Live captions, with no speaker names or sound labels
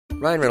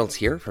Ryan Reynolds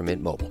here from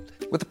Mint Mobile.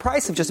 With the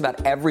price of just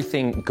about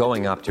everything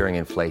going up during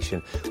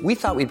inflation, we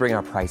thought we'd bring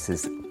our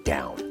prices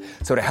down.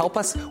 So to help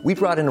us, we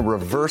brought in a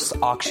reverse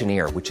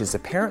auctioneer, which is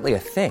apparently a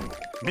thing.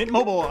 Mint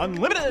Mobile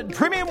Unlimited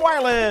Premium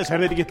Wireless. How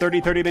to get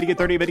 30, 30, bit to get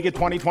 30, bit to get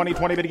 20, 20,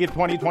 20, bit to get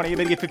 20, 20,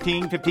 bit to get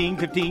 15, 15,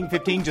 15,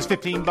 15, just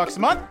 $15 a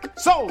month?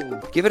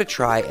 Sold! Give it a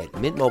try at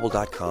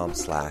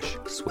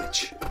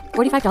mintmobile.com/switch.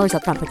 $45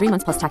 up front for 3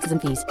 months plus taxes and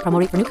fees. Promo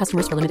rate for new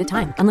customers for limited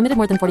time. Unlimited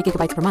more than 40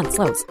 gigabytes per month.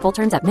 Slows full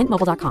terms at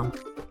mintmobile.com.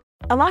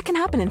 A lot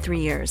can happen in 3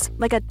 years,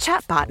 like a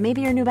chatbot may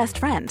be your new best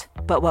friend.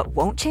 But what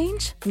won't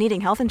change?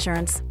 Needing health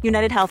insurance.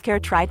 United Healthcare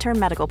Tri-Term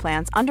Medical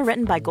Plans,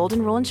 underwritten by Golden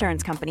Rule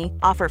Insurance Company,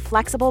 offer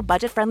flexible,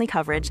 budget-friendly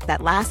coverage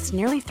that lasts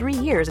nearly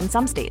 3 years in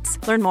some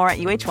states. Learn more at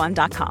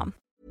uh1.com.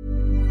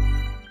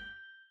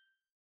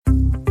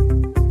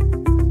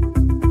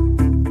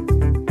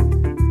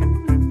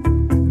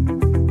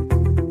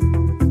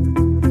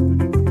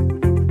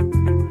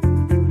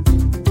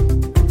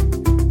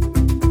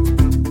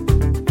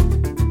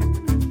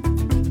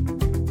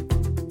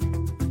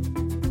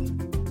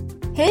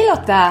 Hej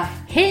Lotta!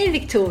 Hej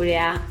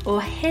Victoria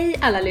och hej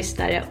alla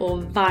lyssnare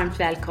och varmt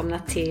välkomna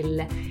till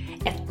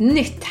ett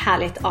nytt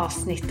härligt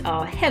avsnitt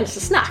av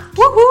Hälsosnack.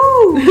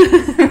 Woho!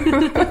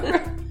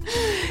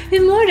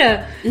 Hur mår du?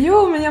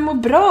 Jo, men jag mår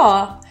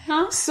bra.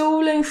 Ja.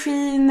 Solen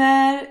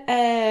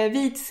skiner,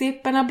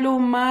 vitsipporna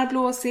blommar,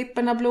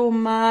 blåsipporna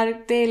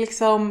blommar. Det är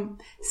liksom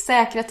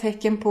säkra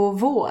tecken på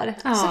vår.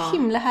 Ja. Så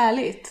himla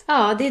härligt.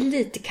 Ja, det är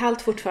lite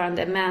kallt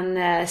fortfarande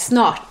men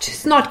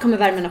snart kommer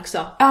värmen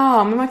också.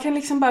 Ja, men man kan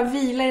liksom bara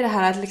vila i det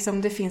här att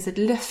liksom det finns ett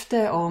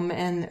löfte om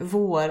en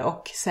vår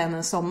och sen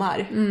en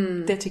sommar.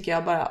 Det tycker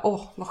jag bara,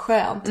 vad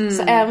skönt.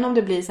 Så även om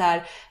det blir så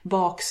här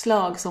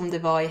bakslag som det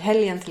var i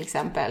helgen till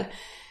exempel,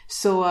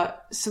 så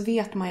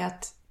vet man ju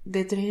att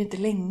det dröjer inte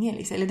länge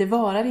liksom, eller det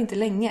varar inte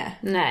länge.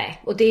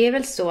 Nej, och det är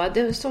väl så, det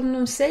är som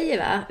de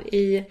säger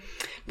i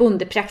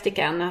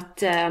bondepraktikan, att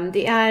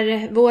det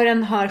är,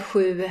 våren har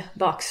 7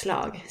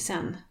 bakslag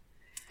sen.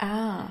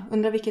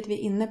 Undrar vilket vi är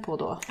inne på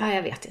då? Ja,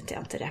 jag vet inte, jag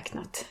har inte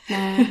räknat.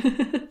 Nej.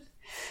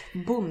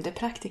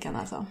 Bondepraktikan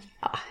alltså.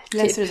 Ja,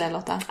 Läser du den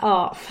Lotta?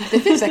 Ja. Det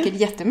finns säkert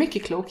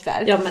jättemycket klokt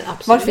där. Ja, men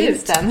absolut. Var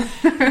finns den?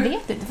 Jag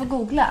vet inte, du får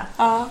googla.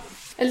 Ja.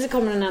 Eller så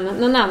kommer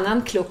någon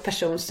annan klok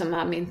person som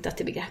har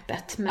myntat i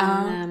begreppet.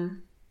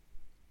 Men,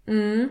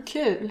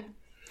 Kul.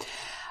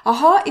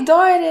 Jaha,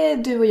 idag är det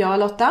du och jag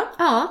Lotta.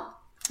 Ja,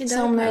 idag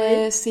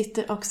som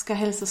sitter och ska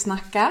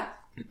hälsosnacka.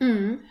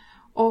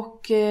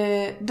 Och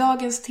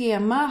dagens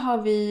tema har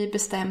vi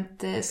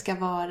bestämt ska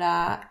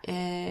vara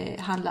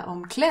handla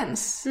om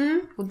cleanse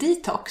och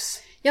detox.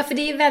 Ja, för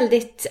det är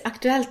väldigt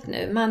aktuellt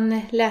nu.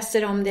 Man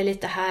läser om det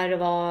lite här och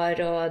var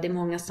och det är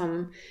många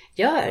som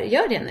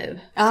gör det nu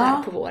så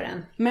här på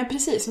våren. Men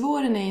precis,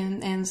 våren är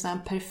en sån här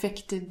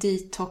perfekt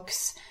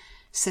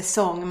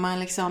detox-säsong. Man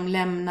liksom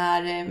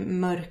lämnar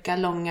mörka,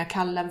 långa,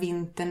 kalla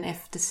vintern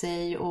efter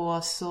sig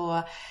och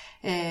så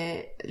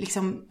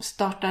liksom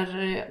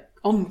startar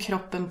om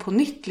kroppen på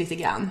nytt lite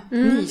grann.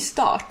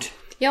 Nystart.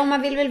 Ja,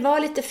 man vill väl vara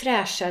lite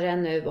fräschare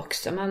nu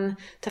också. Man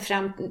tar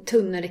fram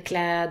tunnare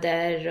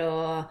kläder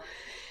och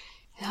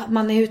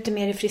man är ute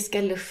mer i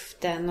friska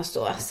luften och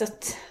så. Så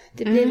att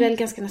det blir väl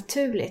ganska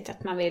naturligt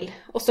att man vill.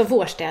 Och så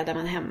vårstädar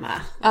man hemma.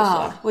 Och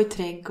så. Och i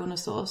trädgården och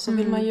så. Så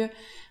vill man ju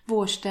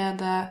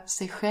vårstäda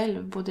sig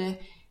själv både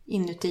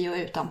inuti och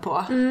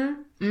utanpå.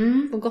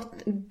 Och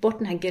bort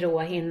den här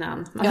gråa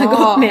hinnan man har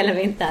gått med hela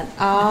vintern.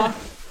 Ja.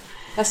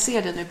 Jag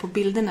ser det nu på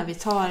bilderna vi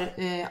tar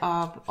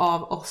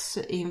av oss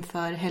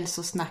inför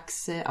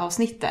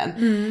hälsosnacksavsnitten.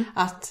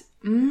 Att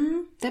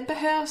det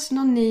behövs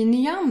någon ny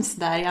nyans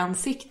där i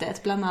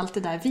ansiktet bland allt det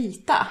där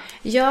vita.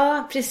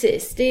 Ja,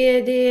 precis. Det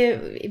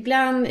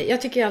ibland,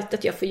 jag tycker alltid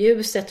att jag får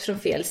ljuset från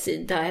fel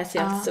sida. Jag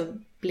ser alltid så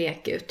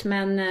blek ut.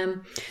 Men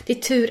det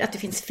är tur att det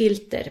finns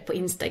filter på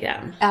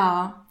Instagram.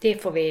 Ja.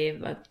 Det får vi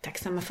vara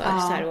tacksamma för så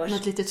här års.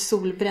 Något litet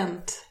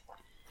solbränt.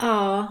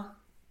 Ja.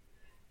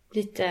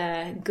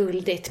 Lite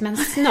guldigt, men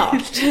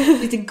snart.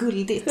 Lite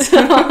guldigt.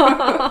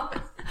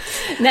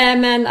 Nej,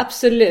 men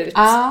absolut.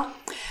 Ja.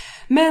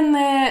 Men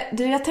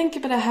jag tänker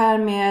på det här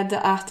med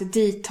att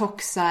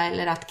detoxa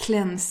eller att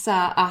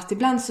klänsa. Att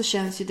ibland så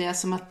känns ju det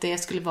som att det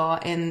skulle vara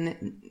en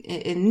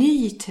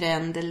ny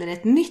trend eller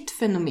ett nytt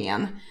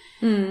fenomen.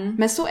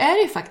 Men så är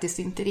det ju faktiskt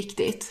inte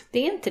riktigt. Det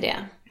är inte det.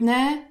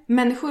 Nej,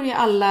 människor i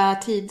alla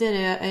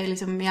tider,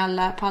 liksom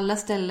på alla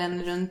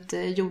ställen runt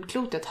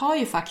jordklotet har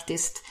ju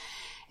faktiskt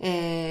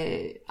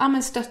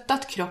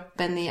stöttat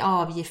kroppen i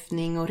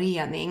avgiftning och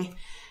rening.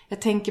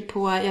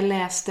 Jag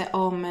läste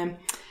om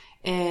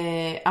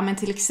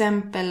till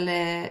exempel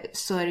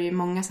så är det ju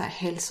många så här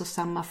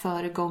hälsosamma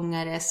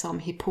föregångare som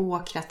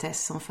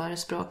Hippokrates som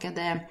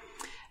förespråkade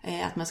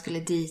att man skulle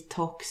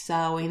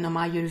detoxa, och inom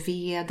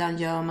ayurvedan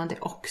gör man det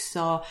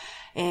också.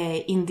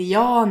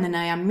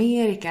 Indianerna i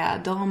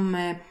Amerika, de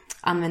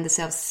använder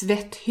sig av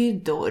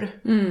svetthyddor.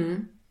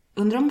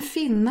 undrar om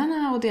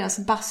finnarna och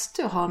deras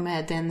bastu har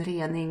med den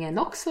reningen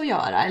också att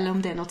göra, eller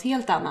om det är något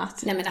helt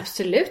annat. Nej men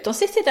absolut, de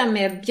sitter där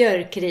med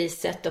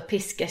björkriset och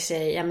piskar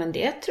sig, ja men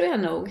det tror jag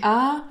nog.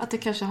 Ja, att det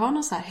kanske har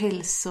någon så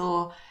här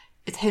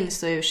ett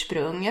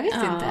hälsoursprung, jag vet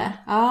inte.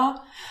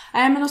 Ja.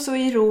 Nej, men också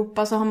i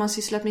Europa så har man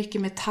sysslat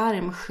mycket med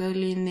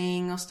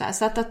tarmsköljning och sådär.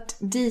 Så att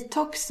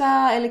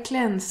detoxa eller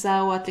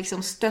klänsa och att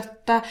liksom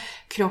stötta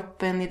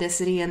kroppen i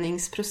dess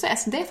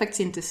reningsprocess, det är faktiskt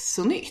inte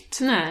så nytt.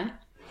 Nej.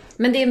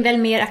 Men det är väl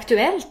mer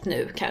aktuellt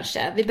nu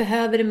kanske. Vi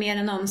behöver det mer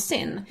än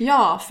någonsin.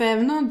 Ja, för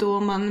även om då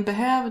man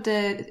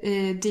behövde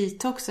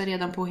detoxa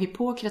redan på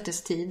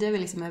Hippokrates tid, det är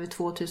väl liksom över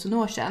 2000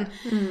 år sedan,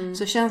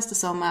 så känns det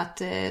som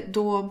att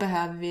då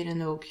behöver vi det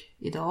nog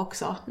idag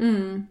också.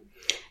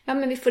 Ja,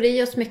 men vi får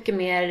i oss mycket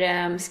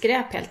mer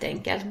skräp helt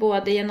enkelt.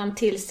 Både genom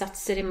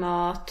tillsatser i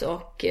mat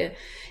och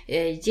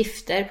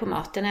gifter på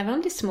maten. Även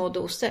om det är små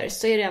doser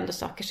så är det ändå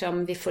saker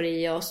som vi får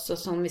i oss och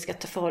som vi ska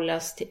förhålla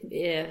oss till,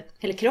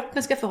 eller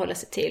kroppen ska förhålla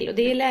sig till. Och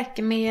det är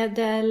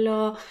läkemedel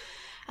och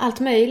allt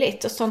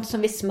möjligt. Och sånt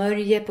som vi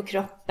smörjer på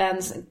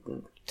kroppen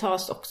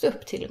tas också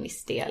upp till en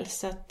viss del.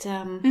 Så att,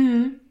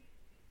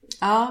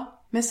 Ja,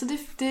 men så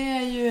det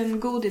är ju en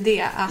god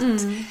idé att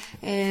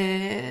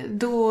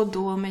då och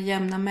då med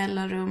jämna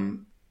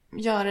mellanrum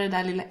göra det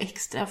där lilla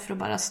extra för att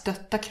bara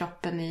stötta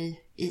kroppen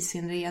i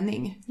sin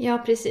rening. Ja,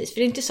 precis. För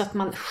det är inte så att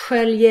man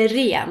sköljer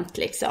rent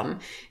liksom.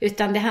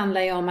 Utan det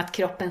handlar ju om att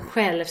kroppen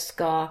själv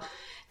ska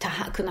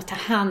kunna ta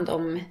hand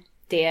om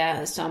det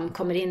som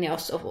kommer in i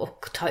oss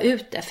och ta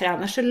ut det. För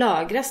annars så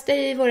lagras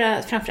det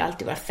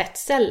framförallt i våra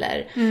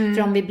fettceller.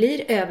 För om vi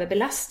blir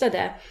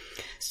överbelastade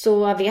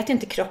så vet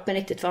inte kroppen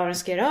riktigt vad den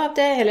ska göra av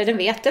det. Eller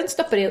den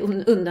stoppar det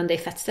undan det i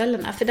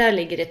fettcellerna. För där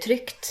ligger det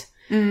tryggt.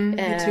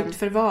 Ett tryggt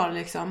förvar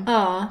liksom.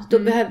 Ja, då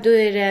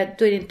är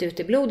det inte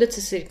ute i blodet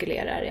så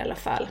cirkulerar i alla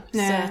fall.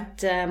 Nej.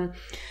 Så att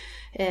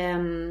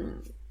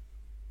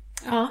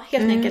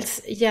helt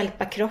enkelt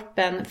hjälpa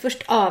kroppen.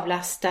 Först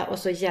avlasta och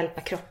så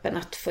hjälpa kroppen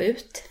att få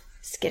ut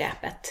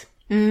skräpet.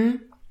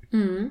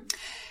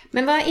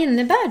 Men vad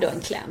innebär då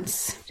en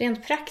cleanse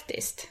rent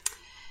praktiskt?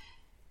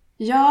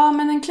 Ja,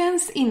 men en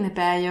cleanse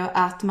innebär ju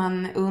att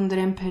man under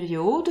en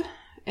period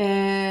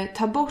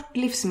tar bort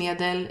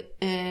livsmedel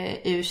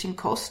ur sin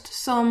kost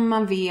som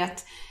man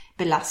vet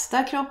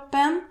belastar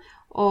kroppen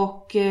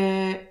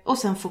och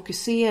sen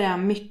fokusera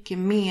mycket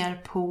mer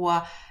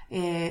på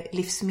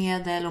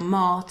livsmedel och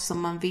mat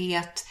som man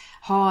vet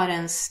har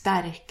en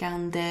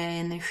stärkande,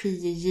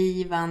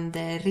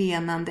 energigivande,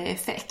 renande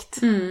effekt.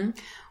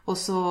 Och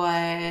så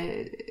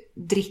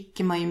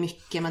dricker man ju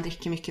mycket, man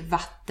dricker mycket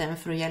vatten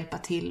för att hjälpa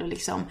till och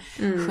liksom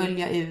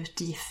skölja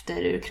ut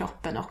gifter ur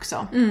kroppen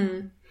också.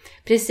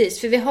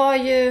 Precis, för vi har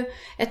ju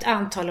ett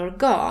antal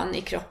organ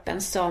i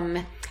kroppen som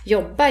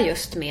jobbar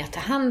just med att ta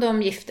hand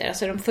om gifter.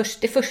 Alltså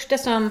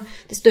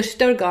det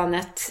största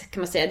organet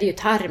kan man säga, det är ju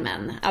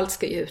tarmen. Allt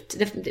ska ut,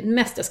 det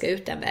mesta ska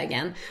ut den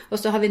vägen. Och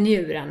så har vi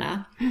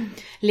njurarna,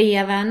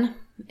 levern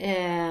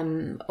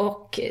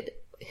och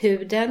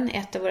huden,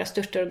 ett av våra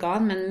största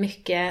organ, men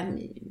mycket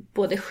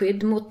både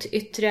skydd mot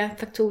yttre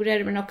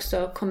faktorer men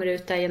också kommer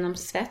ut där genom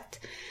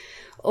svett.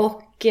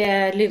 Och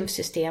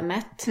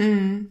lymfsystemet.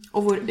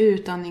 Och vår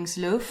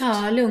utandningsluft.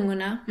 Ja,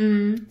 lungorna.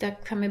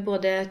 Där kan vi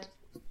både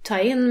ta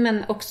in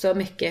men också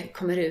mycket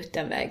kommer ut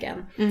den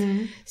vägen.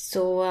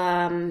 Så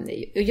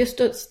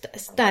just att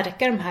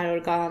stärka de här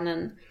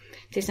organen,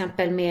 till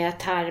exempel med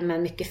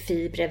tarmen, mycket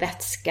fibrer,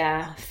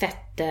 vätska,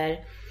 fetter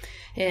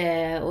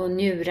och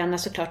njurarna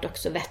såklart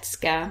också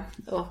vätska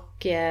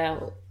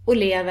och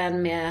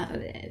levern med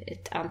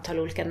ett antal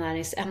olika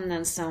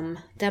näringsämnen som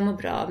där mår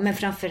bra. Men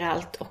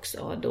framförallt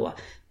också då,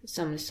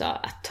 som du sa,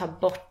 att ta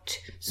bort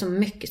så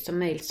mycket som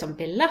möjligt som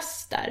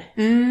belastar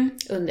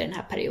under den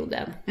här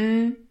perioden.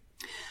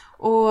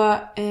 Och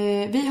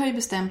vi har ju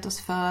bestämt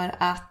oss för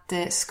att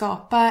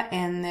skapa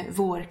en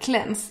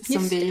vårkläns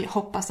som vi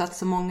hoppas att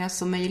så många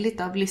som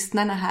möjligt av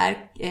lyssnarna här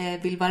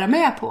vill vara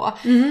med på.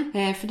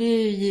 För det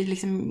är ju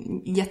liksom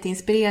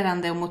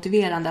jätteinspirerande och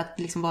motiverande att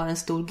liksom vara en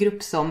stor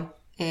grupp som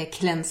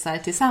klänsar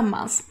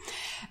tillsammans.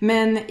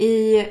 Men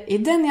i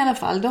den i alla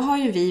fall, då har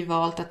ju vi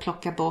valt att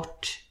plocka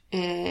bort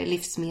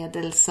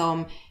livsmedel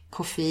som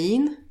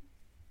koffein,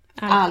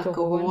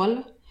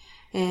 alkohol,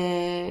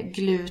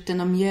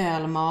 gluten och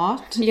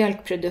mjölmat,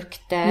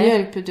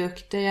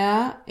 mjölkprodukter,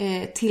 ja,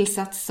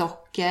 tillsatt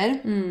socker,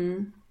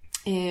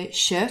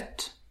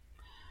 kött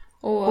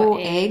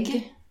och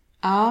ägg.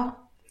 Ja.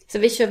 Så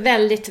vi kör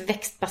väldigt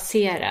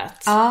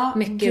växtbaserat. Ja,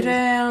 mycket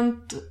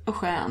grönt och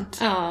skönt.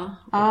 Ja,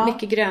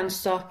 mycket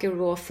grönsaker och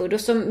raw food.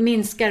 Och så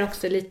minskar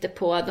också lite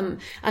på de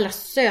allra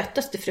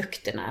sötaste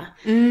frukterna.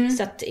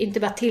 Så att inte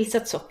bara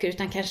tillsatt socker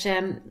utan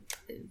kanske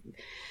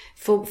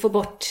få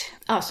bort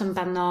som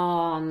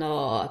banan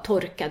och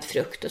torkad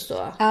frukt och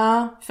så.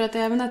 Ja, för att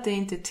även att det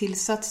inte är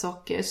tillsatt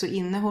socker så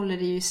innehåller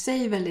det ju i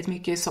sig väldigt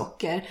mycket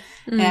socker.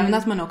 Även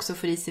att man också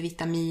får i sig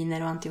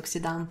vitaminer och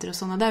antioxidanter och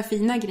sådana där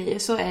fina grejer,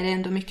 så är det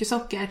ändå mycket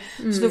socker.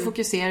 Så då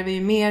fokuserar vi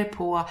ju mer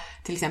på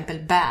till exempel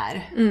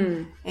bär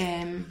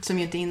som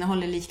ju inte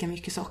innehåller lika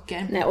mycket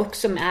socker. Nej, och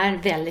som är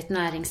väldigt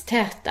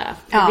näringstäta.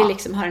 Vi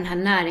liksom har den här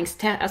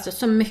näringstäta, alltså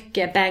så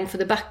mycket bang for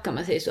the buck om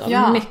man säger så.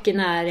 Ja. Mycket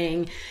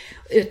näring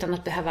utan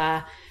att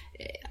behöva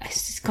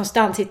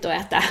konstant sitta och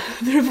äta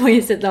för att få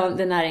i sig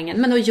den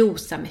näringen. Men att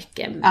josa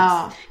mycket.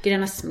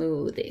 Gröna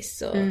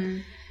smoothies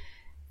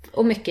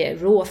och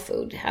mycket raw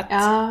food.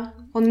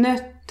 Och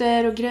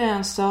nötter och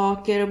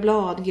grönsaker och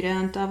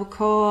bladgrönt,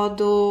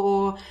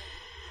 avokado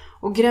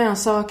och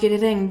grönsaker i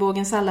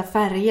regnbågens alla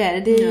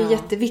färger. Det är ju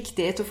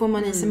jätteviktigt. Då får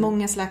man i sig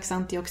många slags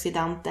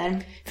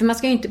antioxidanter. För man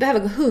ska ju inte behöva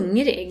gå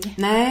hungrig.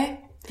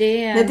 Nej,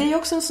 det är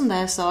också en sån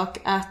där sak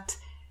att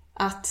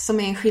som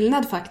är en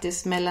skillnad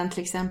faktiskt mellan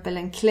till exempel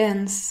en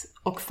cleanse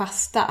och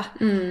fasta.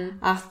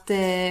 Att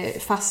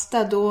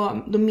fasta,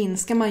 då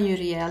minskar man ju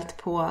rejält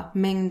på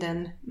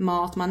mängden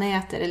mat man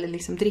äter eller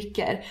liksom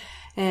dricker.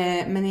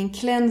 Men i en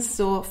cleanse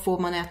så får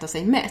man äta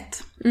sig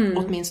mätt.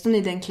 Åtminstone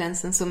i den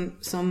cleansen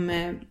som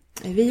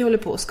vi håller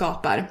på och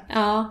skapar.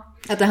 Ja.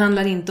 Att det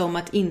handlar inte om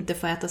att inte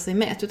få äta sig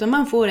mätt, utan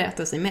man får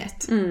äta sig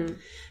mätt.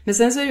 Men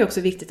sen så är det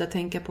också viktigt att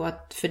tänka på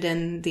att för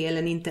den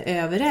delen inte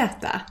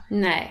överäta.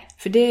 Nej.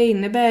 För det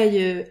innebär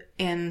ju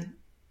en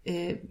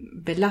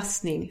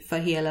belastning för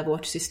hela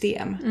vårt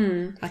system.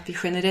 Att vi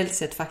generellt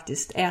sett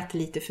faktiskt äter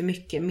lite för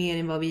mycket, mer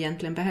än vad vi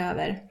egentligen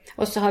behöver.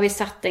 Och så har vi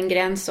satt en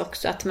gräns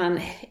också att man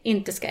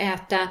inte ska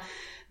äta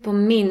på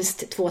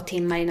minst 2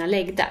 timmar innan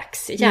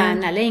läggdags.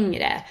 Gärna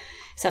längre.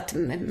 Så att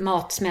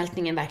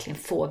matsmältningen verkligen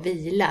får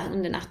vila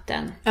under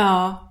natten.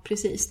 Ja,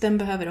 precis. Den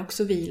behöver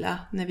också vila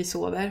när vi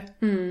sover.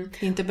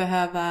 Inte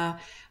behöva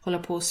hålla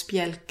på och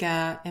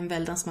spjälka en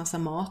väldans massa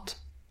mat.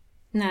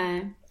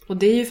 Nej. Och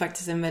det är ju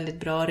faktiskt en väldigt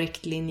bra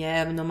riktlinje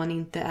även om man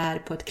inte är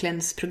på ett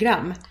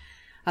cleanse-program.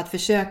 Att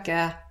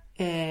försöka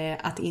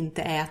att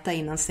inte äta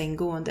innan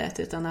sänggåendet,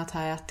 utan att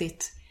ha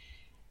ätit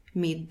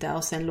middag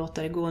och sen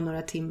låta det gå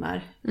några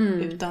timmar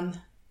utan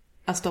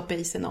att stoppa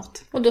i sig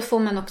något. Och då får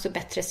man också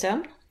bättre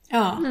sömn.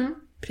 Ja,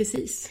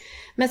 precis.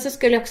 Men så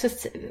skulle jag också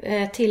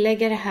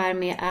tillägga det här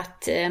med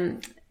att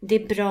det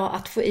är bra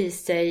att få i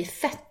sig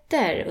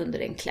fetter under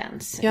en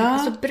cleanse. Ja.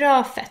 Alltså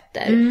bra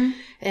fetter.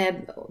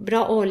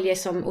 Bra oljor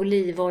som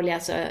olivolja,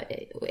 alltså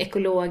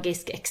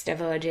ekologisk extra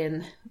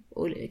virgin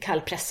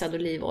kallpressad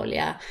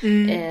olivolja.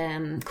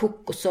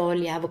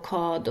 Kokosolja,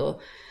 avokado.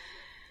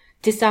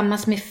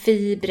 Tillsammans med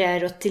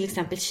fibrer och till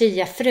exempel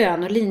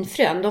chiafrön och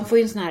linfrön. De får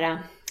ju en sån här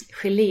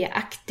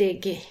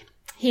geléaktig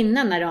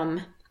hinna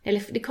när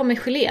det kommer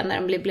gelé när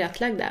de blir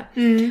blötlagda.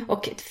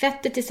 Och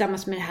fettet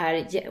tillsammans med det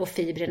här och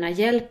fibrerna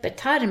hjälper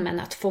tarmen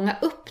att fånga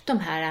upp det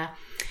här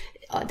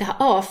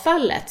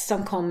avfallet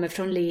som kommer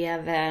från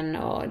levern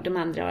och de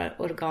andra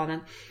organen.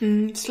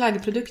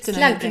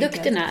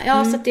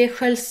 Slaggprodukterna. Så att det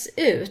sköljs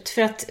ut.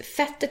 För att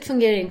fettet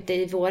fungerar inte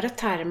i våra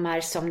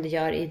tarmar som det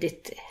gör i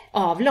ditt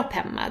avlopp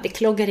hemma. Det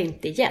kloggar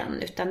inte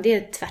igen, utan det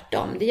är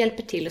tvärtom. Det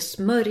hjälper till att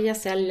smörja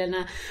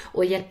cellerna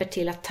och hjälper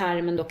till att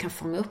tarmen då kan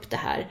fånga upp det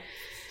här.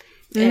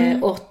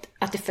 Och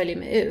att det följer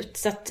med ut.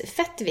 Så att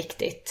fett är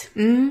viktigt.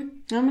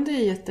 Ja, men det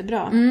är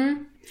jättebra.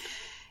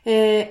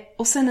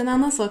 Och sen en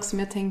annan sak som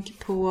jag tänker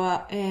på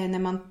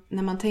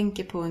när man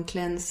tänker på en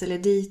cleanse eller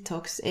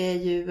detox är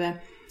ju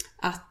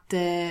att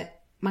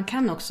man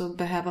kan också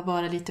behöva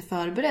vara lite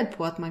förberedd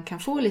på att man kan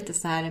få lite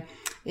så här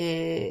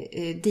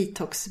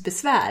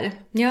detoxbesvär.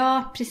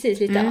 Ja, precis.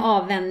 Lite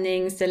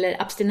avvändnings-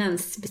 eller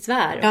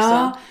abstinensbesvär också.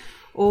 Ja.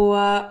 Och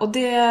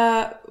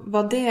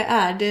vad det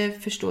är,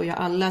 det förstår ju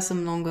alla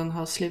som någon gång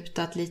har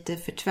slutat lite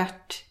för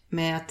tvärt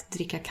med att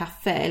dricka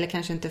kaffe eller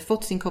kanske inte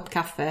fått sin kopp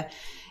kaffe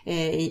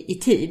i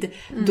tid.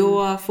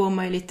 Då får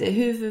man ju lite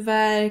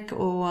huvudvärk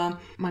och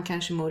man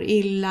kanske mår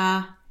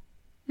illa.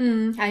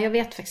 Ja, jag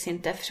vet faktiskt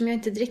inte eftersom jag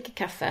inte dricker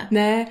kaffe.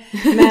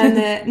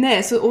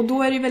 Och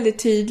då är det ju väldigt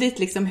tydligt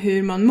liksom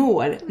hur man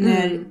mår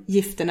när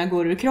gifterna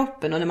går ur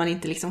kroppen och när man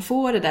inte liksom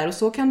får det där. Och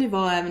så kan det ju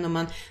vara även om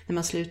när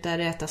man slutar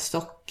äta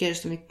socker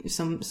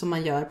som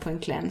man gör på en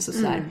cleanse och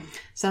sådär.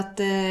 Så att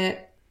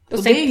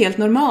och det är ju helt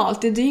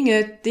normalt. Det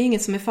är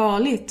inget som är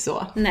farligt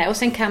så. Nej, och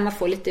sen kan man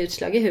få lite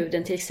utslag i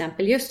huden till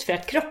exempel just för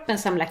att kroppen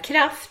samlar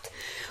kraft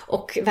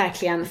och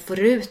verkligen får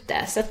ut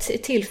det. Så att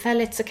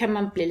tillfälligt så kan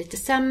man bli lite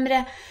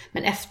sämre,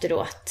 men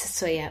efteråt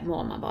så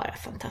mår man bara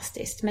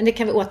fantastiskt. Men det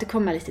kan vi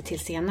återkomma lite till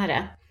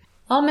senare.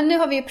 Ja, men nu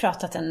har vi ju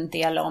pratat en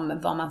del om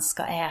vad man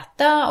ska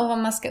äta och vad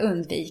man ska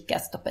undvika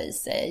att stoppa i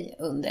sig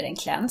under en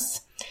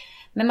cleanse.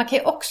 Men man kan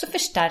ju också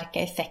förstärka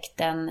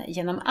effekten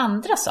genom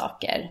andra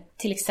saker.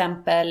 Till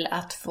exempel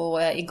att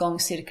få igång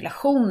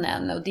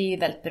cirkulationen, och det är ju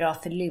väldigt bra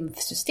för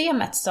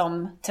lymfsystemet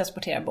som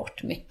transporterar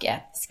bort mycket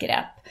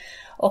skräp.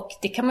 Och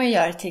det kan man ju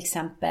göra till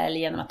exempel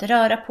genom att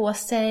röra på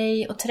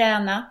sig och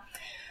träna.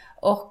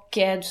 Och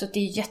så det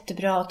är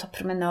jättebra att ta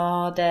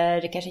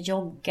promenader, kanske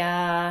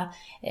jogga,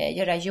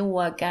 göra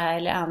yoga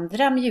eller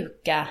andra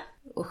mjuka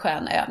och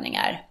sköna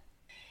övningar.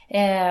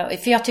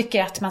 För jag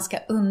tycker att man ska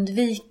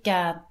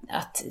undvika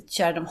att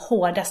köra de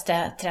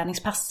hårdaste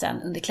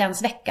träningspassen under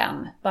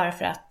klänsveckan. Bara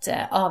för att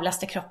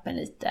avlasta kroppen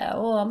lite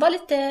och vara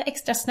lite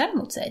extra snäll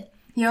mot sig.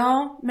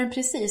 Ja, men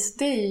precis.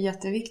 Det är ju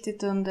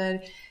jätteviktigt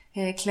under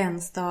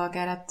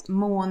klänsdagar att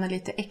måna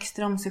lite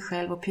extra om sig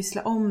själv och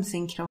pyssla om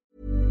sin kropp.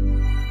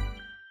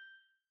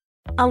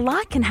 A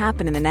lot can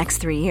happen in the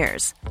next 3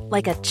 years.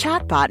 Like a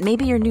chatbot may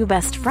be your new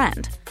best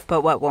friend.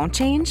 But what won't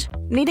change?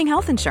 Needing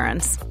health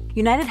insurance.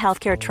 United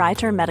Healthcare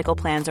Tri-Term Medical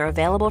Plans are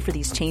available for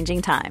these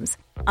changing times.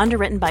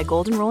 Underwritten by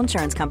Golden Rule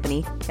Insurance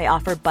Company, they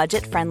offer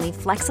budget-friendly,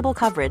 flexible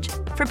coverage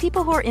for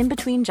people who are in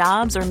between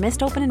jobs or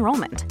missed open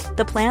enrollment.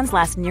 The plans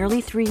last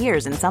nearly 3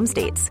 years in some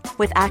states,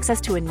 with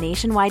access to a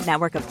nationwide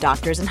network of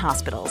doctors and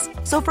hospitals.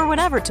 So for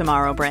whatever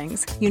tomorrow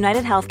brings,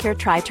 United Healthcare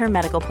Tri-Term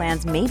Medical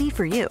Plans may be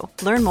for you.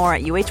 Learn more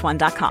at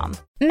uh1.com.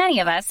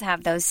 Many of us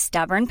have those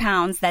stubborn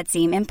pounds that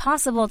seem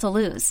impossible to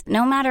lose,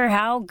 no matter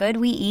how good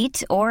we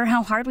eat or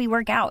how hard we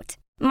work out.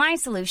 My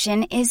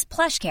solution is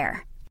PlushCare.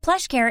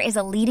 PlushCare is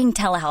a leading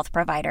telehealth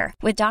provider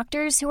with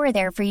doctors who are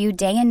there for you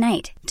day and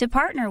night to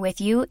partner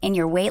with you in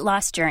your weight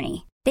loss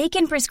journey. They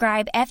can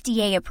prescribe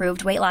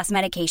FDA-approved weight loss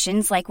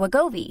medications like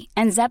Wegovy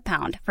and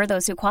Zepbound for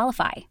those who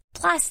qualify.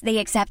 Plus, they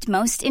accept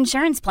most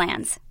insurance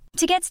plans.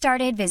 To get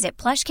started,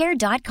 visit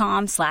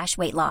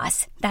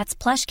plushcare.com/weightloss.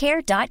 That's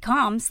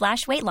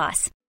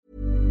plushcare.com/weightloss.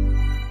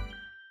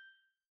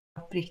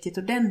 Riktigt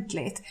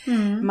ordentligt.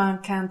 Man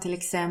kan till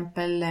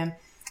exempel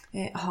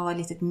ha ett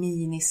litet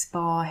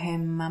minispa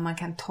hemma. Man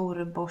kan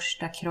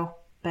torrborsta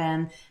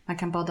kroppen. Man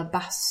kan bada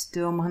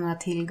bastu om man har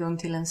tillgång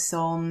till en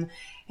sån.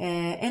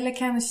 Eller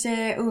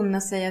kanske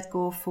unna sig att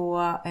gå och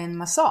få en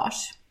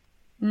massage.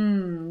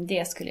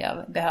 Det skulle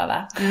jag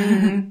behöva.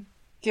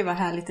 Gud vad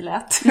härligt det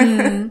lät.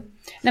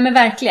 Nej men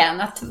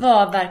verkligen, att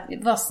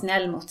vara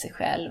snäll mot sig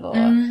själv.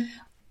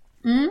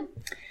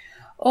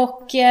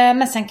 Och,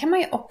 men sen kan man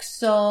ju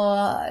också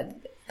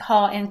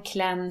ha en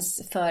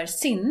kläns för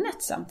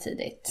sinnet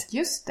samtidigt.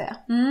 Just det.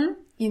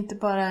 Inte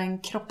bara en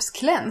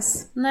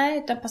kroppskläns. Nej,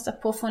 utan passa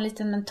på att få en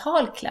liten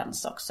mental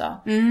kläns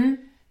också.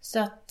 Så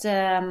att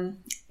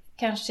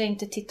kanske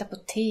inte titta på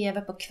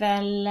tv på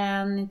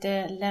kvällen,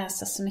 inte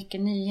läsa så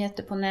mycket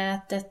nyheter på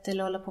nätet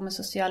eller hålla på med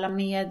sociala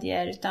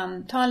medier,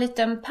 utan ta en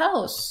liten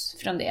paus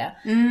från det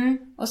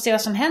och se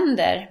vad som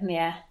händer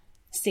med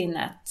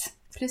sinnet.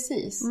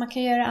 Precis. Man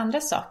kan göra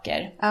andra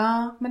saker.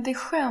 Ja, men det är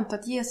skönt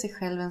att ge sig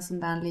själv en sån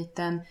där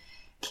liten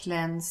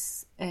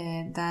kläns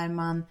där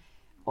man,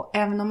 och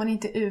även om man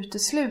inte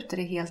utesluter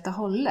det helt och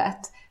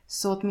hållet,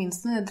 så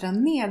åtminstone dra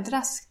ner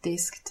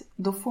drastiskt.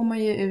 Då får man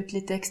ju ut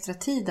lite extra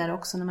tid där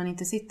också när man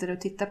inte sitter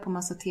och tittar på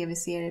massa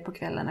tv-serier på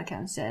kvällarna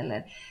kanske.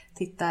 Eller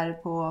tittar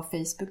på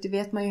Facebook. Det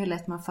vet man ju hur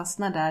lätt man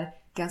fastnar där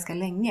ganska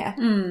länge.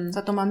 Så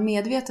att om man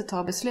medvetet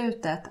tar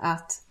beslutet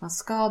att man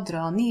ska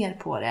dra ner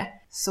på det,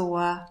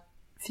 så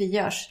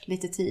frigörs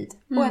lite tid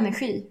och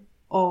energi.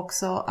 Och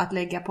också att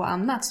lägga på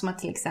annat, som att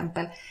till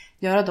exempel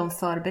göra de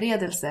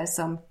förberedelser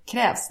som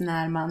krävs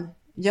när man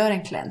gör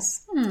en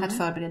kläns. Att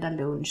förbereda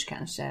lunch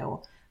kanske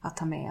och att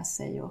ta med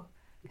sig och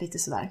lite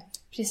sådär.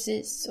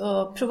 Precis,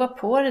 och prova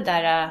på det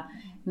där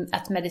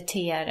att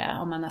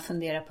meditera om man har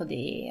funderat på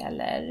det.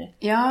 Eller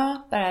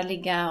bara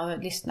ligga och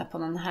lyssna på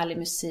någon härlig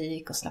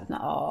musik och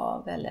slappna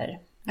av eller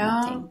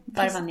någonting.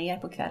 Varva ner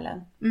på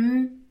kvällen.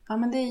 Ja,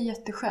 men det är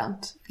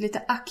jätteskönt.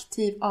 Lite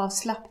aktiv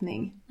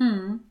avslappning.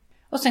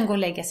 Och sen gå och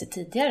lägga sig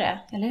tidigare,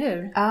 eller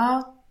hur?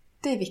 Ja,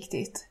 det är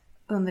viktigt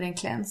under en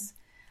kläns.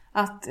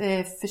 Att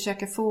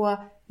försöka få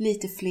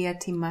lite fler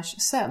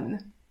timmars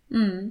sömn.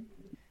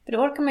 För då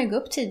orkar man ju gå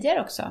upp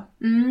tidigare också.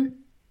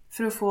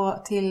 För att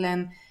få till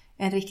en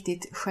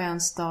riktigt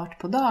skön start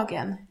på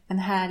dagen. En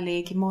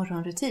härlig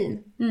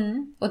morgonrutin.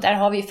 Och där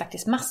har vi ju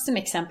faktiskt massor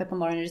med exempel på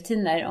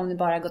morgonrutiner. Om ni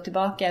bara går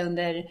tillbaka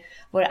under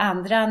våra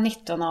andra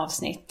 19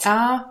 avsnitt.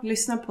 Ja,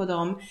 lyssna på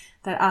dem.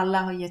 Där alla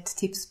har gett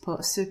tips på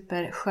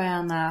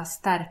supersköna,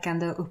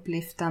 stärkande och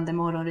upplyftande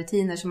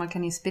morgonrutiner som man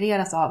kan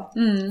inspireras av.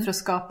 För att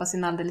skapa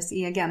sin alldeles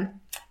egen.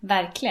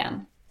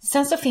 Verkligen.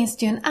 Sen så finns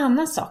det ju en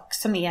annan sak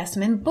som är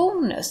som en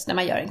bonus när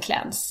man gör en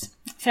kläns.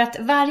 För att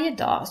varje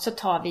dag så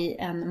tar vi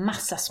en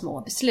massa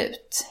små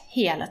beslut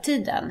hela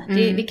tiden.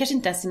 Vi kanske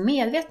inte ens är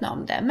medvetna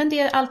om det. Men det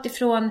är allt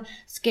ifrån,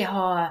 ska jag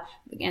ha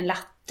en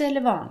latte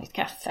eller vanligt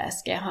kaffe?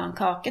 Ska jag ha en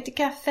kaka till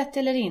kaffet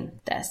eller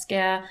inte?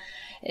 Ska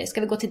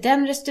vi gå till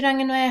den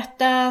restaurangen och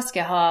äta? Ska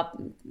jag ha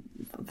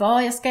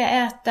vad jag ska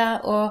äta?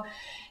 Och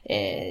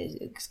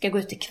ska jag gå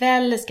ut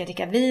ikväll? Ska jag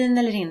dricka vin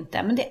eller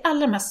inte? Men det är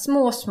alla de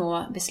här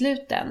små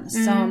besluten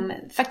som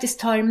faktiskt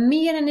tar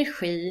mer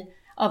energi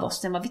av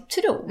oss än vad vi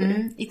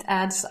tror. It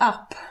adds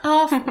up.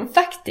 Ja,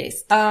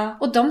 faktiskt.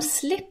 Och de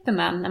slipper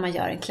man när man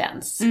gör en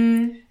kläns.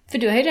 För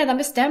du har ju redan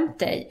bestämt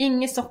dig.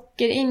 Inget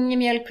socker, inga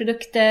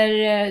mjölkprodukter.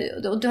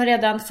 Och du har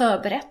redan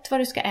förberett vad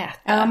du ska äta.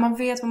 Ja, man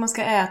vet vad man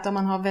ska äta och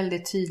man har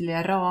väldigt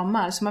tydliga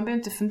ramar. Så man behöver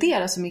inte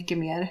fundera så mycket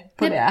mer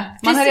på det.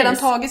 Man har redan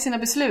tagit sina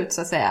beslut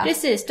så att säga.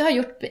 Precis, du har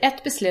gjort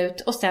ett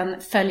beslut och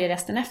sen följer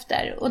resten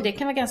efter. Och det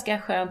kan vara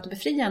ganska skönt och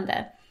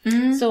befriande.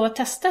 Så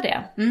testa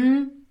det.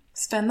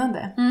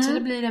 Spännande. Så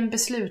det blir en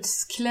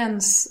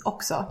beslutskläns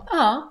också.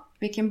 Ja.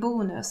 Vilken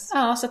bonus.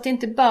 Ja, så att det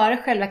inte bara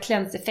själva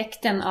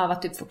klänseffekten av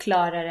att du får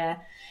klarare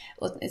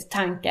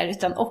tankar,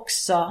 utan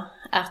också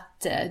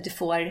att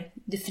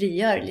du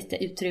frigör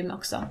lite utrymme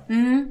också.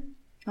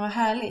 Vad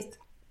härligt.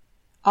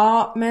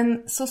 Ja,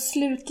 men så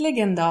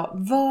slutligen då,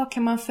 vad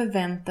kan man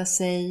förvänta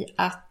sig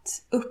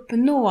att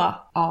uppnå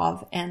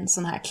av en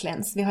sån här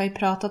cleanse? Vi har ju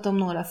pratat om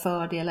några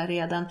fördelar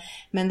redan,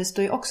 men det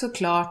står ju också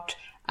klart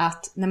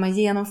att när man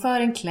genomför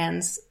en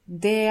cleanse,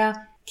 det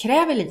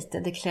kräver lite.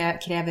 Det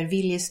kräver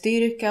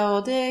viljestyrka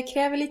och det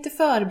kräver lite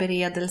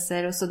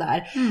förberedelser och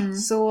sådär.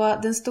 Så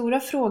den stora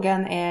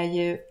frågan är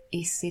ju,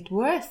 is it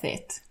worth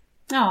it?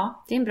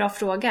 Ja, det är en bra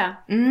fråga.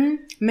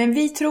 Men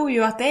vi tror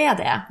ju att det är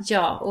det.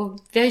 Ja, och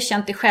vi har ju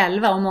känt det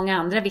själva och många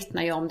andra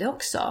vittnar ju om det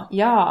också.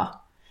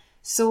 Ja,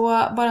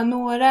 så bara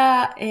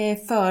några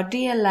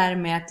fördelar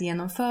med att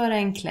genomföra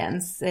en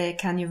cleanse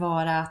kan ju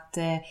vara att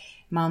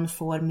man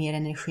får mer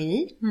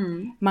energi.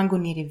 Man går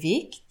ner i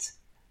vikt.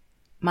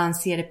 Man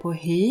ser det på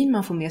hyn,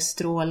 man får mer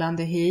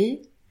strålande hy.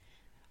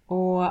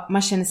 Och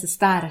man känner sig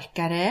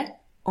starkare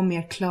och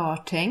mer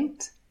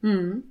klartänkt.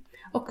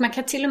 Och man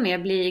kan till och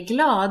med bli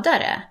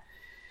gladare.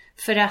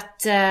 För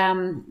att,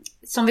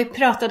 som vi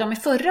pratade om i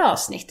förra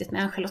avsnittet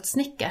med Ann-Charlotte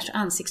Snickars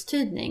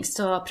ansiktstydning,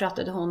 så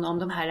pratade hon om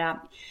de här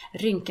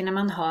rynkorna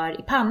man har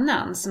i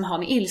pannan som har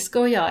med ilska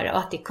att göra och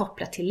att det är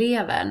kopplat till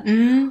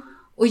levern.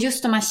 Och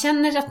just om man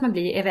känner att man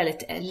är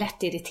väldigt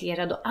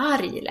lättirriterad och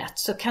arg lätt,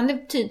 så kan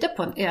det tyda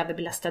på en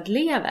överbelastad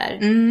lever.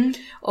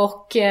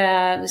 Och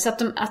så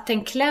att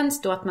en cleanse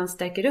då, att man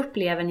stärker upp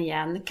levern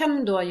igen,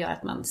 kan då göra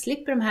att man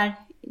slipper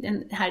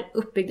den här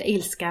uppbyggda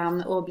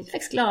ilskan och blir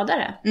faktiskt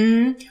gladare.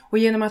 Och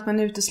genom att man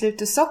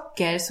utesluter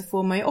socker så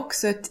får man ju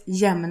också ett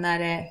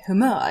jämnare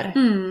humör.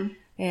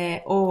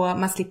 Och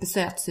man slipper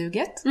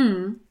sötsuget.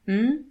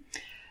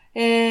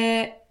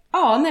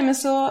 Men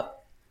så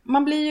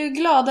man blir ju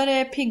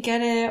gladare,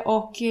 piggare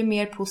och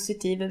mer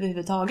positiv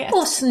överhuvudtaget.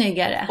 Och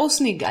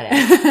snyggare.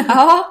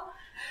 Ja,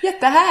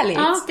 jättehärligt.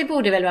 Ja, det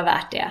borde väl vara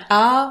värt det.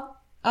 Ja,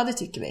 det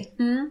tycker vi.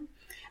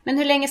 Men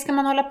hur länge ska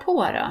man hålla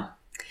på då?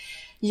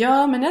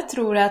 Ja, men jag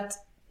tror att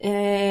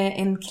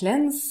en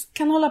cleanse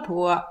kan hålla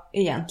på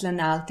egentligen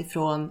allt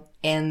ifrån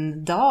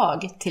en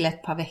dag till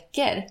ett par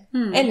veckor.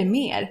 Eller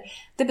mer.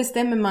 Det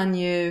bestämmer man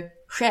ju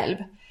själv.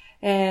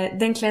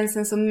 Den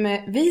cleansen som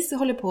vi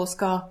håller på och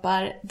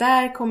skapar,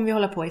 där kommer vi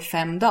hålla på i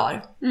 5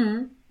 dagar.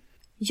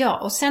 Ja,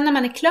 och sen när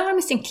man är klar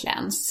med sin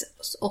cleanse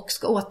och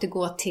ska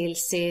återgå till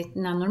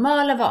sina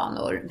normala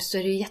vanor, så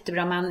är det ju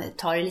jättebra om man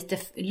tar det lite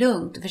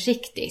lugnt och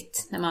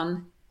försiktigt när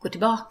man går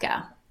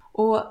tillbaka.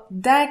 Och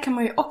där kan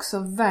man ju också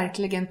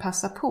verkligen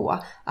passa på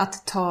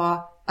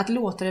att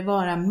låta det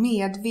vara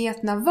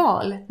medvetna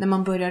val när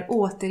man börjar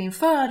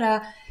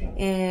återinföra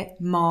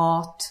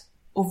mat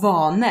och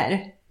vanor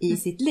i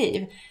sitt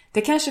liv.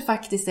 Det kanske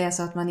faktiskt är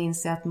så att man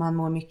inser att man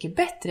mår mycket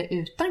bättre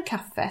utan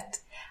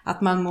kaffet.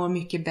 Att man mår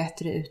mycket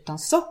bättre utan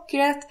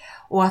sockret.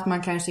 Och att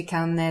man kanske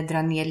kan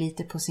dra ner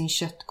lite på sin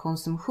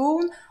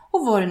köttkonsumtion.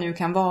 Och vad det nu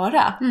kan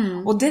vara.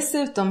 Och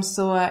dessutom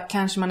så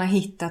kanske man har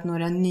hittat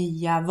några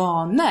nya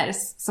vanor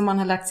som man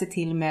har lagt sig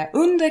till med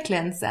under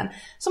cleansen.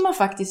 Som man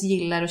faktiskt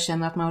gillar och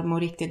känner att man mår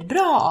riktigt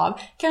bra av.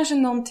 Kanske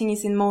någonting i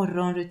sin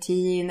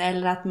morgonrutin.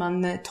 Eller att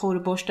man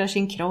torrborstar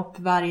sin kropp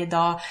varje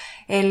dag.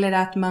 Eller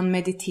att man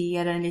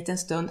mediterar en liten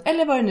stund.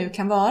 Eller vad det nu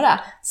kan vara.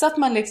 Så att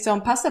man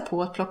liksom passar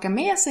på att plocka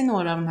med sig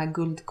några av de här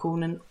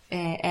guldkornen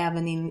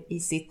även in i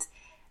sitt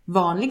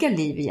vanliga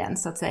liv igen,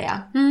 så att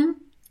säga.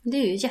 Det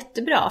är ju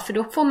jättebra, för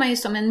då får man ju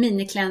som en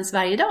minikläns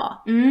varje dag.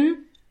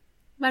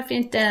 Varför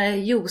inte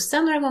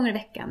juica några gånger i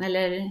veckan?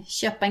 Eller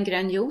köpa en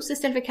grön juice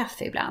istället för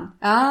kaffe ibland?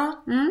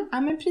 Ja,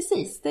 men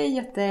precis. Det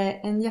är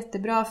en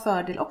jättebra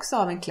fördel också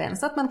av en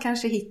cleanse. Att man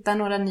kanske hittar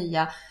några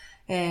nya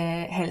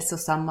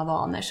hälsosamma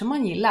vanor som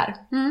man gillar.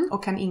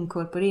 Och kan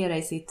inkorporera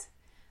i sitt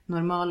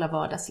normala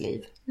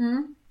vardagsliv.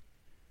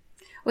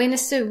 Och är ni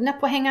sugna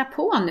på att hänga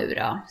på nu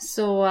då?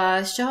 Så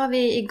kör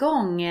vi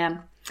igång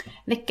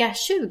vecka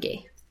 20.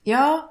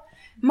 Ja,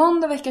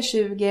 måndag vecka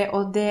 20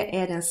 och det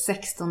är den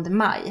 16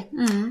 maj.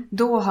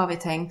 Då har vi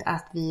tänkt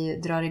att vi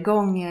drar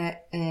igång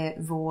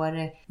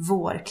vår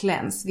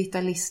vårkläns,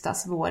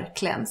 Vitalistas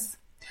vårkläns.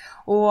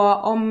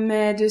 Och om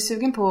du är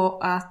sugen på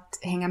att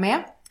hänga med,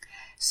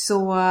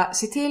 så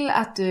se till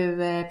att du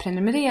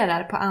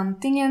prenumererar på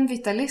antingen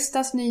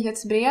Vitalistas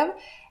nyhetsbrev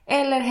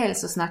eller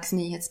Hälsosnacks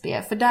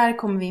nyhetsbrev. För där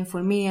kommer vi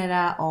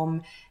informera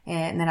om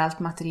när allt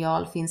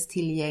material finns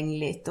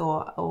tillgängligt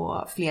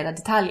och flera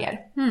detaljer.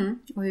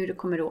 Och hur du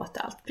kommer åt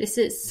allt,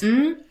 precis.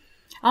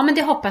 Ja, men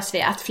det hoppas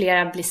vi att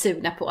flera blir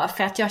sugna på,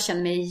 för att jag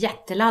känner mig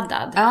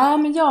jätteladdad. Ja,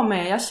 men jag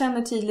med. Jag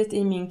känner tydligt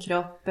i min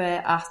kropp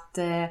att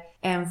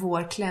en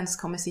vårkläns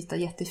kommer sitta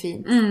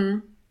jättefint.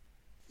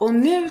 Och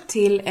nu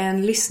till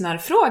en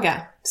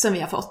lyssnarfråga som vi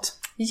har fått.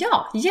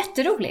 Ja,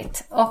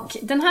 jätteroligt. Och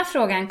den här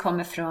frågan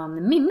kommer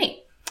från Mimmi.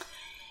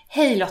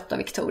 Hej Lotta och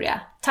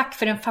Victoria. Tack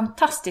för en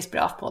fantastiskt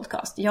bra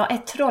podcast. Jag är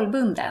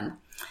trollbunden.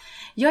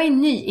 Jag är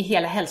ny i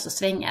hela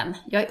hälsosvängen.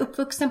 Jag är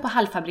uppvuxen på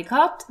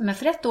halvfabrikat, men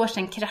för 1 år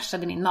sedan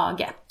kraschade min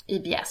mage,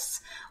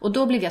 IBS. Och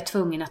då blev jag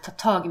tvungen att ta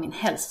tag i min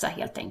hälsa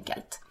helt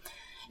enkelt.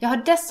 Jag har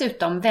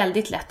dessutom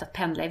väldigt lätt att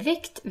pendla i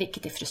vikt,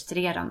 vilket är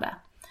frustrerande.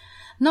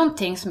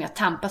 Någonting som jag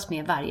tampas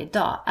med varje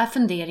dag är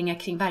funderingar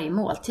kring varje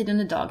måltid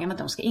under dagen, vad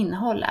de ska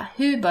innehålla.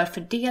 Hur bör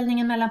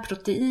fördelningen mellan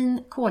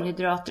protein,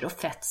 kolhydrater och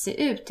fett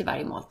se ut i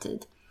varje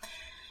måltid?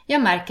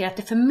 Jag märker att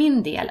det för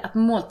min del att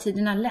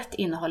måltiderna lätt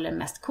innehåller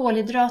mest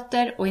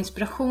kolhydrater, och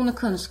inspiration och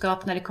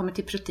kunskap när det kommer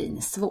till protein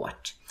är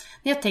svårt.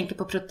 När jag tänker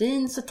på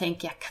protein så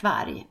tänker jag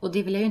kvarg, och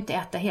det vill jag ju inte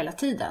äta hela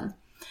tiden.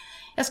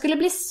 Jag skulle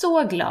bli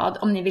så glad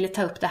om ni ville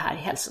ta upp det här i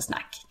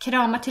hälsosnack.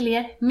 Kramar till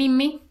er,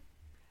 Mimmi.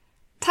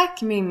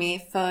 Tack Mimmi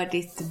för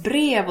ditt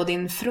brev och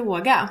din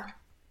fråga.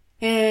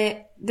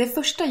 Det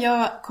första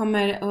jag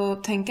kommer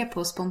att tänka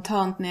på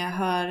spontant när jag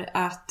hör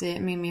att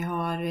Mimmi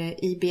har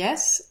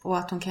IBS och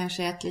att hon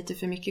kanske äter lite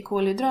för mycket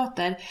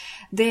kolhydrater,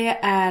 det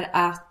är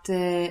att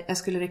jag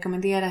skulle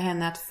rekommendera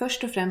henne att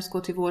först och främst gå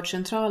till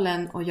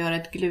vårdcentralen och göra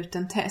ett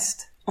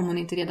glutentest om hon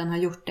inte redan har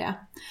gjort det.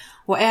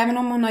 Och även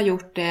om hon har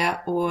gjort det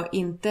och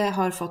inte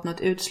har fått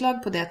något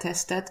utslag på det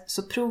testet,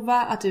 så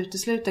prova att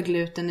utesluta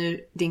gluten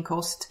ur din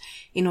kost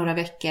i några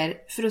veckor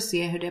för att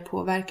se hur det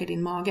påverkar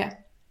din mage.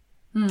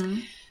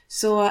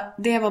 Så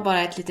det var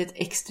bara ett litet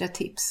extra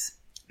tips.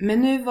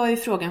 Men nu var ju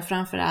frågan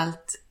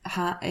framförallt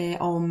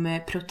om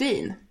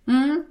protein.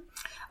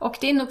 Och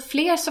det är nog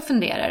fler som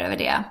funderar över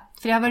det.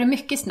 För det har varit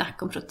mycket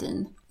snack om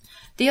protein.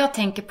 Det jag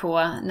tänker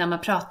på när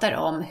man pratar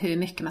om hur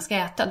mycket man ska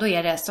äta, då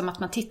är det som att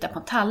man tittar på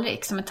en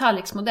tallrik, som en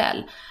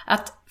tallriksmodell.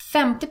 Att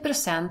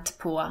 50%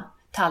 på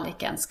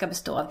tallriken ska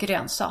bestå av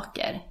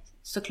grönsaker.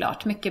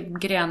 Såklart, mycket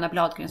gröna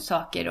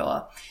bladgrönsaker och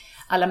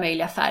alla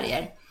möjliga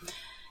färger.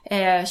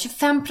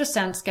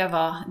 25% ska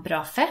vara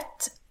bra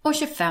fett och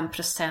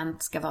 25%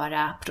 ska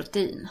vara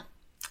protein.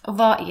 Och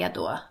vad är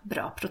då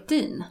bra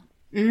protein?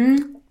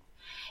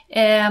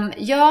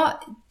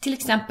 Ja, till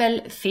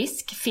exempel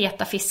fisk,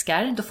 feta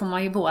fiskar. Då får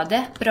man ju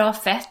både bra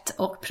fett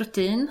och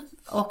protein.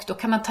 Och då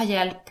kan man ta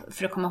hjälp,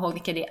 för att komma ihåg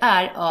vilka det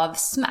är, av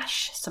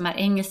SMASH, som är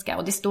engelska.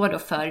 Och det står då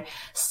för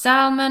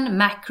salmon,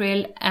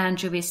 mackerel,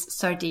 anchovies,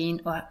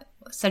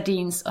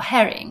 sardines och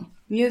herring.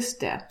 Just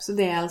det, så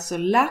det är alltså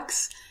lax,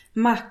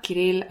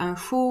 makrill,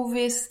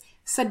 ansjovis,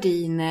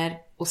 sardiner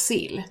och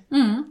sill.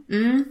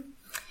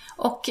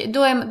 Och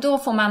då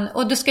får man,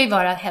 och det ska ju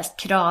vara helst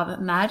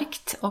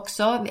kravmärkt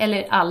också,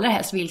 eller allra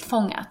helst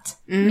vildfångat.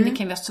 Men det kan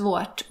ju vara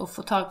svårt att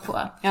få tag på.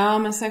 Ja,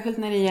 men särskilt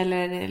när det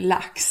gäller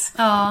lax.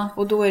 Ja.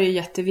 Och då är det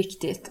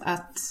jätteviktigt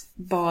att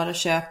bara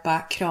köpa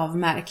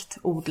kravmärkt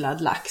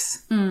odlad lax.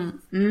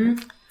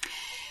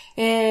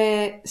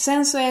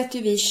 Sen så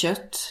äter vi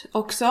kött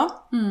också.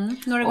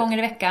 Några gånger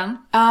i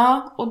veckan.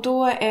 Ja, och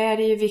då är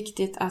det ju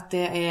viktigt att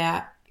det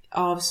är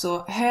av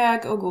så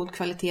hög och god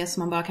kvalitet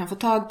som man bara kan få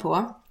tag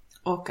på.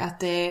 Och att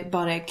det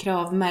bara är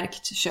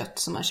kravmärkt kött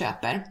som man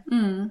köper.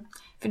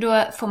 För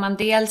då får man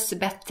dels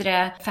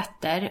bättre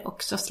fetter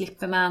och så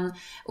slipper man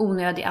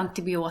onödig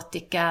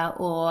antibiotika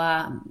och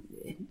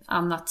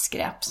annat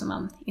skräp som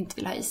man inte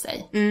vill ha i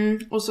sig.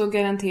 Och så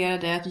garanterar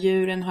det att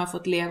djuren har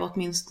fått leva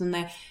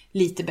åtminstone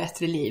lite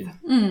bättre liv.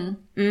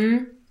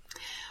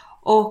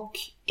 Och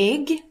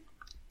ägg.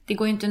 Det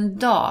går ju inte en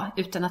dag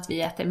utan att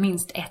vi äter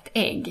minst ett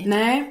ägg.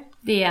 Nej.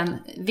 Det är en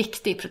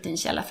viktig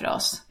proteinkälla för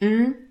oss.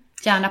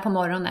 Gärna på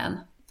morgonen.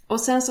 Och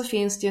sen så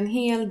finns det ju en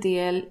hel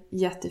del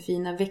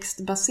jättefina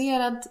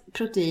växtbaserad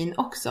protein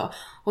också.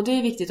 Och det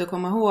är viktigt att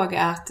komma ihåg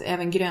att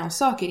även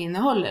grönsaker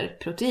innehåller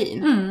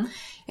protein.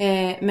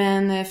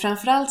 Men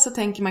framförallt så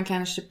tänker man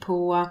kanske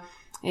på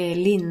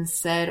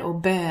linser och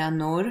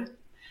bönor.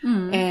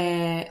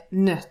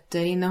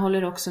 Nötter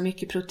innehåller också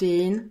mycket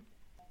protein.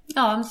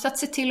 Ja, så att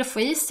se till att få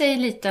i sig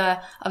lite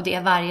av det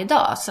varje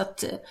dag. Så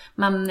att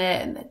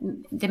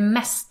det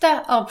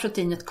mesta av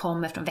proteinet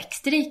kommer från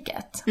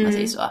växtriket. Om man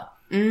säger så.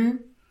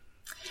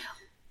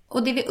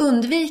 Och det vi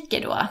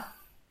undviker då,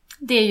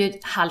 det är ju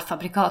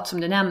halvfabrikat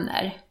som du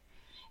nämner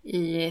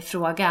i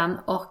frågan.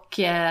 Och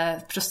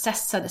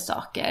processade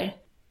saker.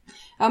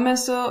 Ja, men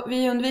så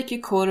vi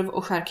undviker korv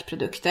och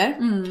charkprodukter.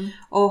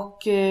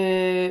 Och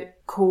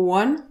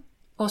korn.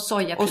 Och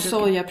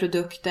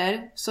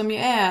sojaprodukter som ju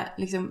är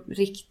liksom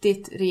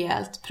riktigt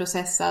rejält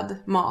processad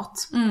mat.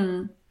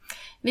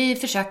 Vi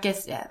försöker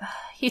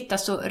hitta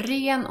så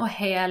ren och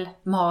hel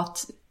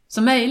mat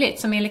som möjligt.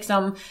 Som är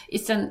liksom i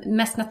sin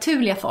mest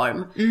naturliga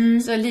form.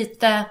 Så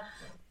lite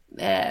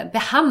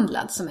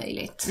behandlad som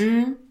möjligt.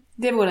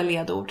 Det är våra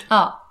ledord.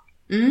 Ja.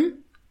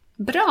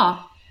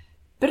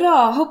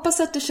 Bra, hoppas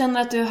att du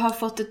känner att du har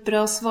fått ett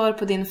bra svar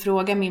på din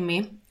fråga,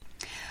 Mimmi.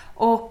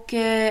 Och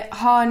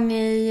har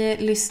ni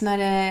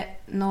lyssnare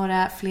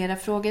några flera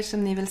frågor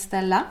som ni vill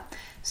ställa,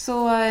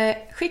 så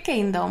skicka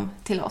in dem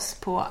till oss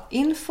på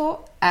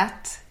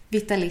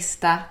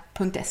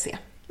info@vitalista.se.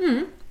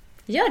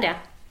 Gör det.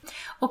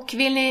 Och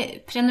vill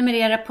ni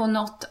prenumerera på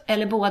något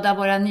eller båda av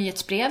våra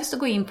nyhetsbrev, så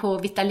gå in på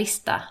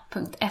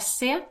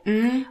vitalista.se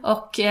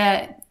och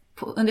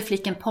under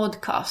fliken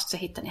podcast så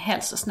hittar ni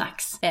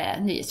Hälsosnacks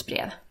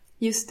nyhetsbrev.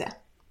 Just det.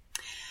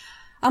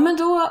 Ja, men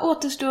då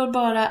återstår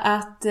bara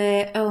att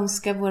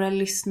önska våra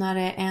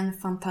lyssnare en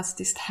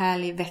fantastiskt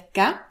härlig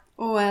vecka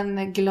och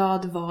en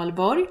glad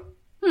valborg.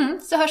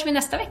 Så hörs vi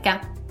nästa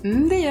vecka.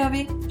 Det gör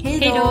vi. Hej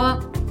då! Hej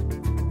då!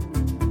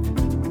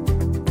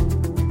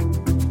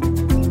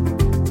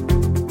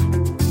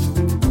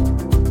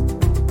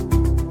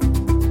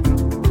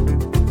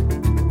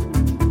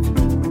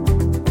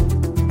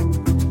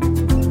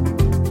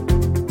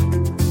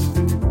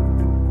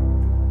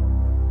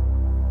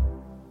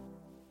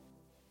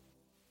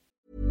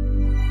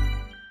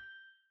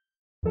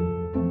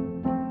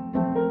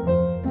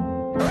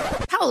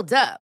 Hold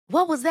up.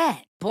 What was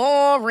that?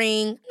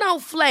 Boring. No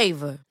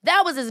flavor.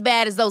 That was as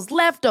bad as those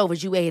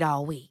leftovers you ate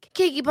all week.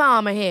 Keke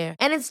Palmer here,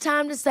 and it's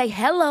time to say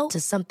hello to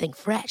something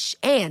fresh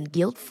and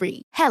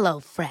guilt-free. Hello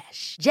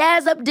Fresh.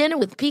 Jazz up dinner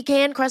with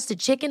pecan-crusted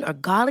chicken or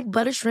garlic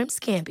butter shrimp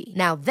scampi.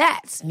 Now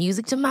that's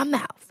music to my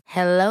mouth.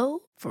 Hello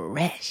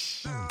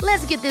Fresh.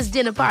 Let's get this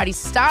dinner party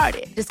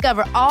started.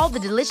 Discover all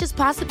the delicious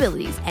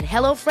possibilities at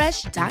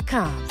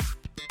hellofresh.com.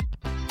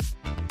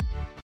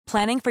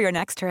 Planning for your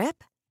next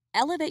trip?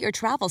 Elevate your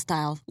travel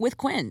style with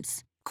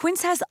Quince.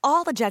 Quince has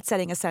all the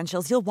jet-setting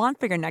essentials you'll want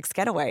for your next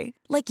getaway,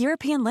 like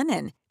European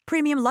linen,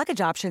 premium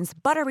luggage options,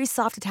 buttery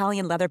soft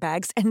Italian leather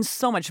bags, and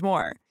so much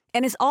more.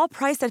 And is all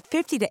priced at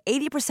 50 to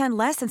 80%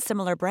 less than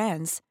similar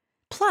brands.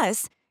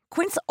 Plus,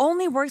 Quince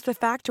only works with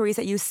factories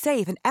that use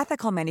safe and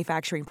ethical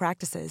manufacturing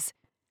practices.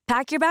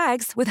 Pack your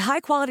bags with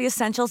high-quality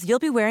essentials you'll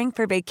be wearing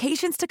for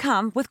vacations to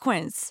come with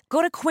Quince.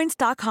 Go to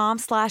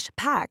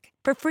quince.com/pack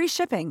for free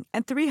shipping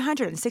and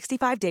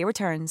 365-day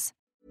returns.